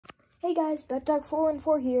Hey guys,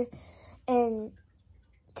 Dribble414 here, and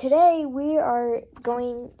today we are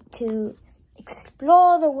going to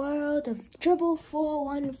explore the world of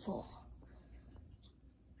Dribble414.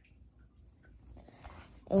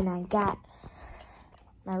 And I got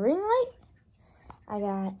my ring light, I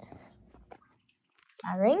got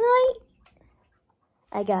my ring light,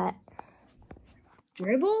 I got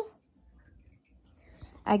Dribble,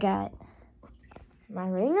 I got my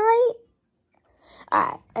ring light.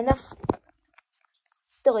 Alright, enough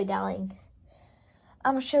dilly-dallying.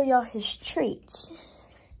 I'm gonna show y'all his treats.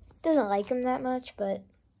 Doesn't like him that much, but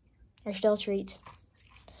they're still treats.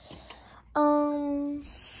 And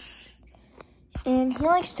he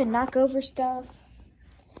likes to knock over stuff.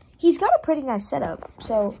 He's got a pretty nice setup.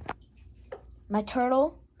 So, my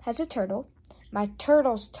turtle has a turtle. My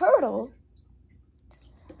turtle's turtle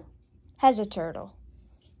has a turtle.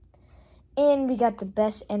 And we got the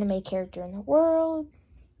best anime character in the world.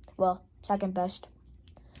 Well, second best.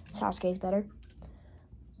 Sasuke's better.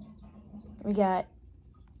 We got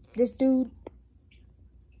this dude.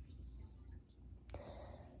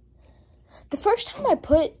 The first time I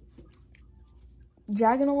put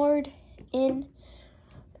Dragon Lord in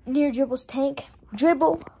near Dribble's tank,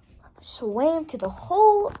 Dribble swam to the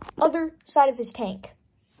whole other side of his tank.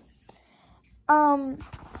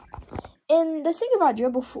 And the thing about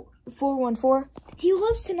Dribble414, he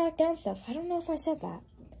loves to knock down stuff. I don't know if I said that,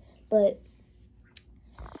 but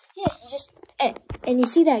yeah, he just, and you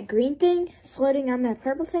see that green thing floating on that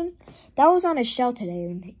purple thing? That was on his shell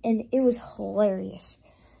today, and it was hilarious.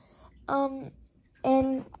 And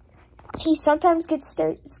he sometimes gets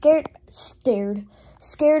scared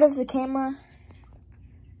of the camera.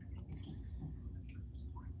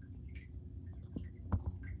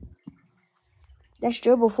 That's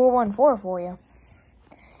Dribble414 for you.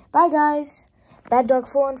 Bye, guys.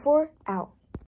 Dribble414 out.